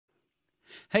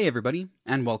Hey everybody,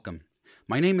 and welcome.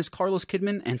 My name is Carlos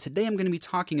Kidman, and today I'm going to be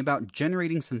talking about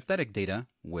generating synthetic data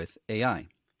with AI.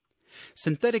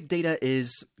 Synthetic data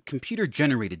is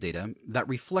computer-generated data that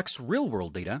reflects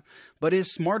real-world data, but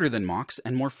is smarter than mocks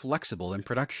and more flexible than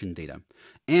production data.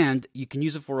 And you can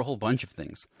use it for a whole bunch of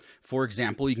things. For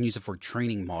example, you can use it for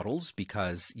training models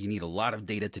because you need a lot of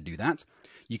data to do that.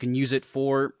 You can use it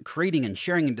for creating and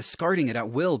sharing and discarding it at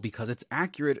will because it's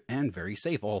accurate and very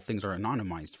safe. All things are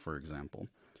anonymized, for example.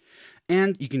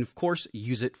 And you can, of course,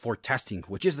 use it for testing,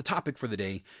 which is the topic for the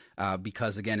day,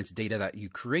 because, again, it's data that you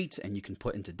create and you can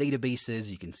put into databases,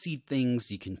 you can seed things,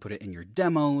 you can put it in your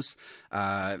demos,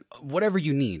 whatever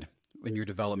you need in your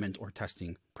development or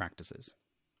testing practices.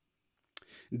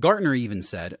 Gartner even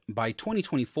said, by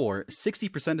 2024,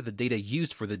 60% of the data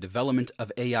used for the development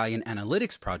of AI and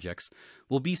analytics projects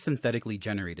will be synthetically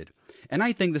generated. And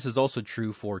I think this is also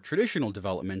true for traditional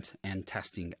development and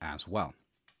testing as well.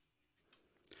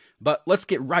 But let's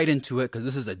get right into it because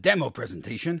this is a demo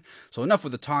presentation. So enough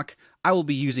with the talk. I will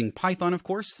be using Python, of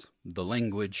course, the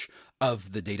language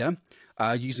of the data,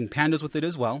 using pandas with it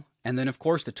as well. And then, of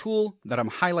course, the tool that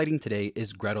I'm highlighting today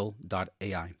is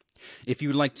gretel.ai. If you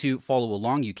would like to follow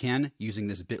along, you can using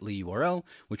this bit.ly URL,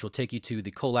 which will take you to the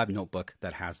Colab notebook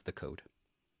that has the code.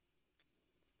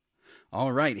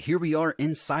 All right, here we are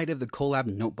inside of the Colab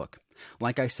notebook.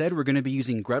 Like I said, we're going to be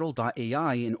using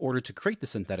gretel.ai in order to create the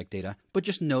synthetic data, but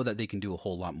just know that they can do a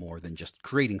whole lot more than just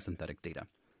creating synthetic data.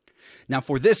 Now,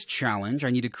 for this challenge, I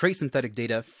need to create synthetic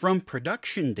data from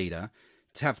production data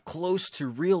to have close to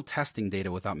real testing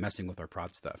data without messing with our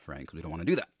prod stuff, right? Because we don't want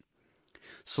to do that.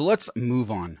 So let's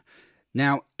move on.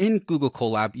 Now, in Google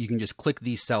Colab, you can just click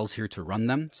these cells here to run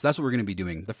them. So that's what we're going to be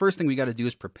doing. The first thing we got to do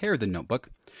is prepare the notebook.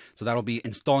 So that'll be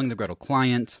installing the Gretel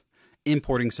client,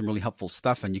 importing some really helpful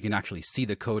stuff, and you can actually see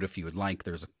the code if you would like.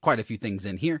 There's quite a few things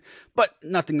in here, but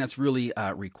nothing that's really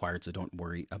required, so don't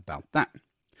worry about that.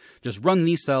 Just run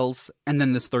these cells, and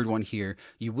then this third one here,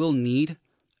 you will need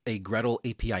a Gretel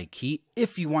API key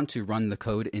if you want to run the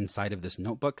code inside of this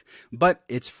notebook, but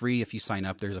it's free if you sign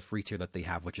up. There's a free tier that they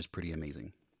have, which is pretty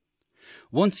amazing.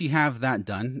 Once you have that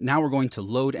done, now we're going to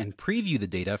load and preview the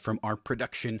data from our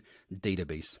production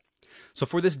database. So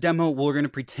for this demo, we're going to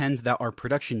pretend that our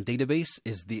production database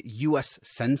is the US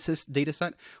Census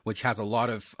dataset, which has a lot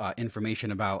of information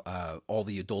about all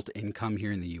the adult income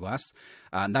here in the US.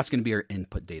 And that's going to be our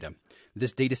input data.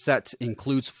 This dataset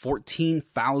includes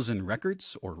 14,000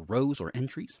 records or rows or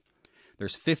entries.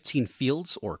 There's 15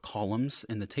 fields or columns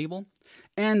in the table.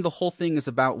 And the whole thing is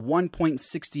about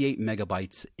 1.68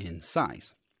 megabytes in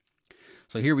size.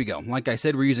 So here we go. Like I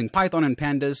said, we're using Python and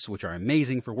pandas, which are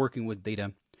amazing for working with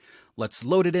data. Let's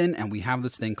load it in, and we have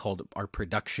this thing called our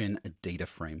production data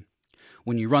frame.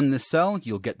 When you run this cell,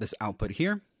 you'll get this output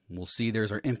here. We'll see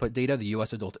there's our input data, the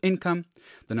US adult income,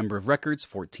 the number of records,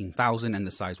 14,000, and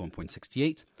the size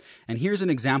 1.68. And here's an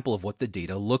example of what the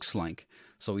data looks like.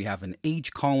 So we have an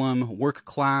age column, work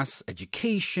class,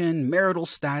 education, marital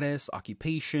status,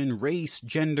 occupation, race,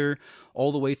 gender,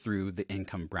 all the way through the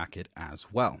income bracket as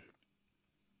well.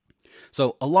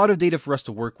 So a lot of data for us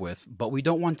to work with, but we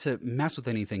don't want to mess with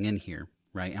anything in here,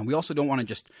 right? And we also don't want to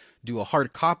just do a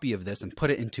hard copy of this and put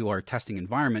it into our testing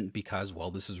environment because,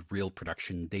 well, this is real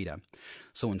production data.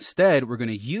 So instead, we're going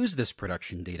to use this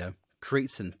production data,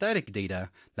 create synthetic data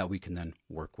that we can then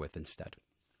work with instead.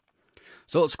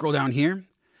 So let's scroll down here.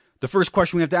 The first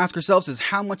question we have to ask ourselves is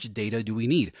how much data do we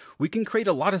need? We can create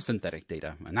a lot of synthetic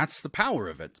data, and that's the power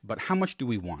of it, but how much do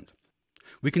we want?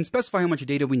 We can specify how much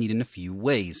data we need in a few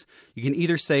ways. You can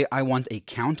either say, I want a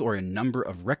count or a number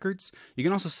of records. You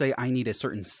can also say, I need a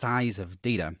certain size of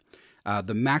data.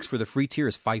 The max for the free tier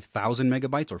is 5,000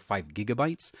 megabytes or 5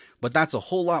 gigabytes, but that's a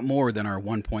whole lot more than our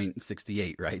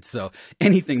 1.68, right? So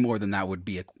anything more than that would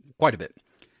be quite a bit.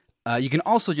 You can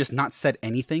also just not set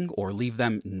anything or leave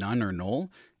them none or null,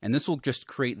 and this will just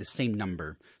create the same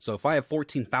number. So if I have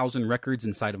 14,000 records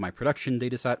inside of my production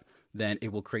dataset, then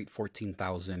it will create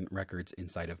 14,000 records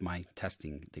inside of my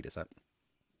testing dataset.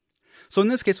 So in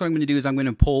this case, what I'm going to do is I'm going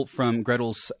to pull from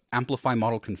Gretel's amplify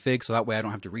model config, so that way I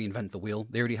don't have to reinvent the wheel.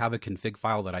 They already have a config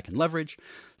file that I can leverage.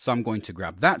 So I'm going to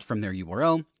grab that from their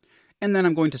URL, and then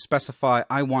I'm going to specify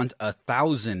I want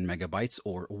 1,000 megabytes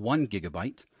or 1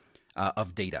 gigabyte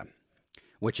of data,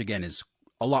 which again is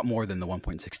a lot more than the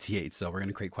 1.68. So we're going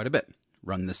to create quite a bit.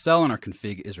 Run this cell and our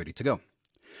config is ready to go.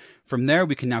 From there,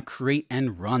 we can now create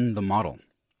and run the model.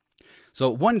 So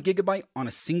 1 gigabyte on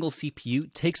a single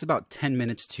CPU takes about 10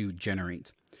 minutes to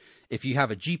generate. If you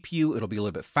have a GPU, it'll be a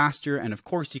little bit faster. And of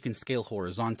course, you can scale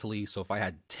horizontally. So if I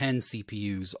had 10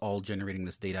 CPUs all generating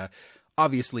this data,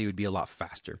 Obviously, it would be a lot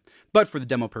faster. But for the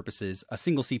demo purposes, a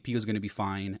single CPU is going to be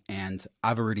fine, and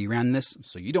I've already ran this,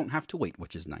 so you don't have to wait,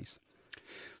 which is nice.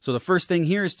 So the first thing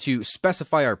here is to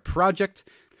specify our project.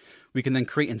 We can then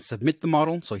create and submit the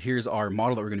model. So here's our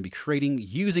model that we're going to be creating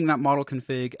using that model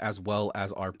config as well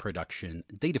as our production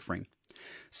data frame.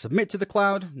 Submit to the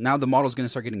cloud. Now the model is going to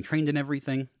start getting trained in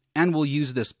everything, and we'll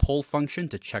use this poll function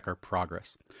to check our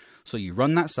progress. So you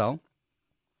run that cell,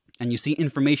 and you see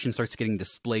information starts getting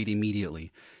displayed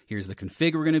immediately. Here's the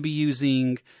config we're going to be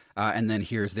using, and then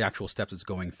here's the actual steps it's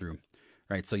going through.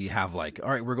 Right? So you have like, all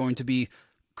right, we're going to be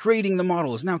creating the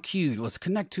model is now queued. Let's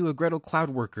connect to a Gretel cloud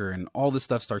worker, and all this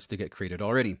stuff starts to get created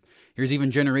already. Here's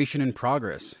even generation in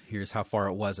progress. Here's how far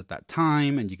it was at that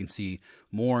time, and you can see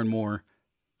more and more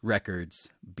records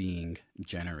being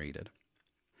generated.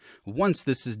 Once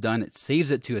this is done, it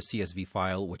saves it to a CSV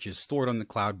file, which is stored on the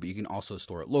cloud, but you can also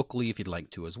store it locally if you'd like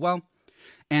to as well.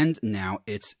 And now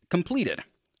it's completed.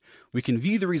 We can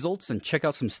view the results and check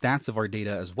out some stats of our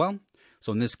data as well.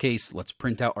 So in this case, let's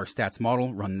print out our stats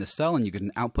model, run this cell, and you get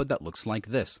an output that looks like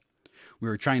this. We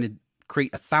were trying to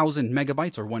create 1,000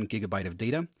 megabytes or 1 gigabyte of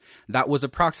data. That was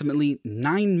approximately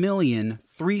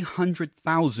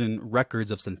 9,300,000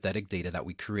 records of synthetic data that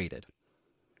we created.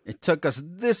 It took us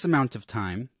this amount of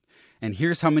time, and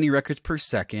here's how many records per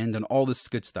second and all this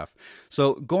good stuff.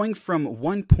 So going from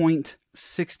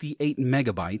 1.68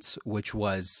 megabytes, which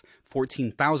was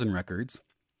 14,000 records,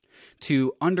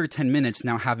 to under 10 minutes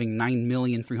now having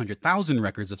 9,300,000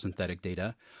 records of synthetic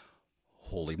data.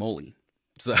 Holy moly.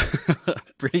 So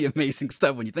pretty amazing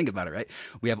stuff when you think about it, right?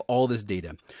 We have all this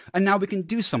data, and now we can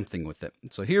do something with it.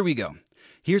 So here we go.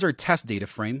 Here's our test data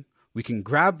frame. We can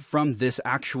grab from this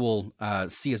actual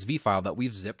CSV file that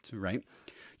we've zipped, right?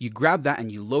 You grab that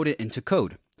and you load it into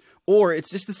code. Or it's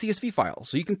just the CSV file,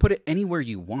 so you can put it anywhere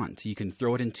you want. You can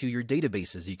throw it into your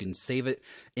databases. You can save it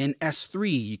in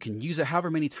S3. You can use it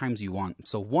however many times you want.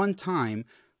 So one time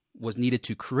was needed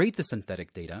to create the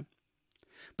synthetic data,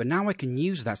 but now I can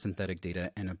use that synthetic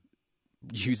data and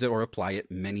use it or apply it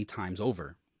many times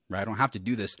over, right? I don't have to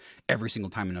do this every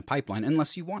single time in a pipeline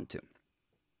unless you want to.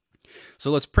 So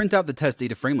let's print out the test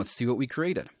data frame. Let's see what we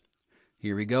created.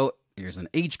 Here we go. Here's an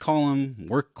age column,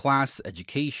 work class,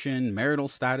 education, marital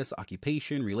status,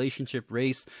 occupation, relationship,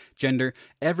 race, gender,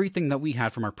 everything that we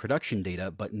had from our production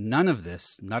data, but none of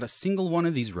this, not a single one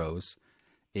of these rows,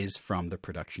 is from the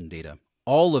production data.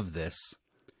 All of this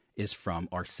is from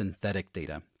our synthetic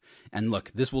data. And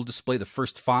look, this will display the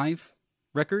first 5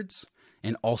 records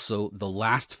and also the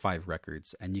last 5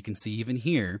 records. And you can see even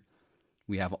here,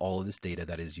 we have all of this data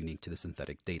that is unique to the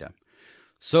synthetic data.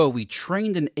 So we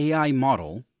trained an AI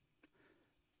model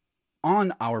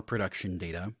on our production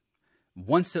data.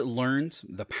 Once it learned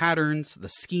the patterns, the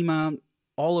schema,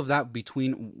 all of that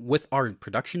with our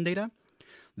production data,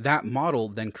 that model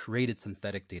then created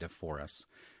synthetic data for us,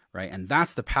 right? And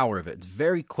that's the power of it. It's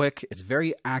very quick, it's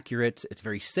very accurate, it's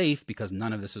very safe because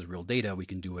none of this is real data. We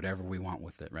can do whatever we want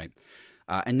with it, right?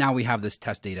 And now we have this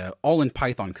test data all in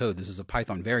Python code. This is a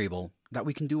Python variable that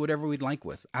we can do whatever we'd like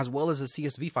with, as well as a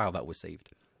CSV file that was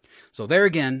saved. So there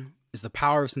again is the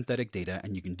power of synthetic data,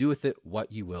 and you can do with it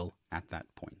what you will at that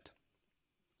point.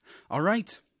 All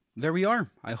right, there we are.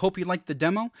 I hope you liked the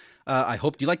demo. I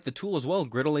hope you liked the tool as well.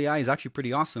 gretel.ai is actually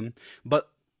pretty awesome. But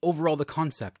overall, the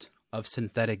concept of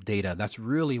synthetic data, that's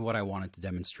really what I wanted to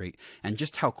demonstrate. And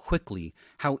just how quickly,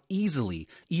 how easily,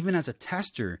 even as a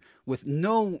tester with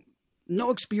no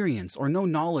experience or no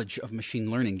knowledge of machine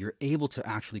learning, you're able to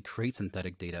actually create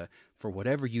synthetic data for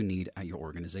whatever you need at your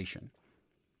organization.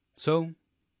 So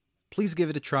please give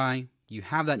it a try. You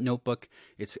have that notebook.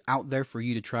 It's out there for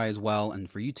you to try as well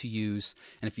and for you to use.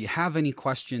 And if you have any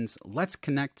questions, let's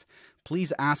connect.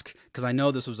 Please ask, because I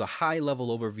know this was a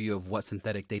high-level overview of what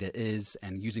synthetic data is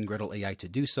and using gretel.ai to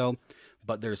do so.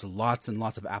 But there's lots and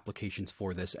lots of applications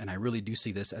for this, and I really do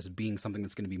see this as being something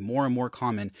that's going to be more and more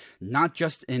common, not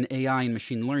just in AI and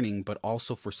machine learning, but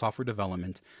also for software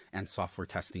development and software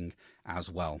testing as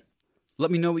well. Let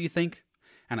me know what you think,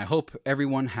 and I hope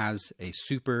everyone has a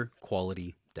super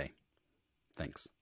quality day. Thanks.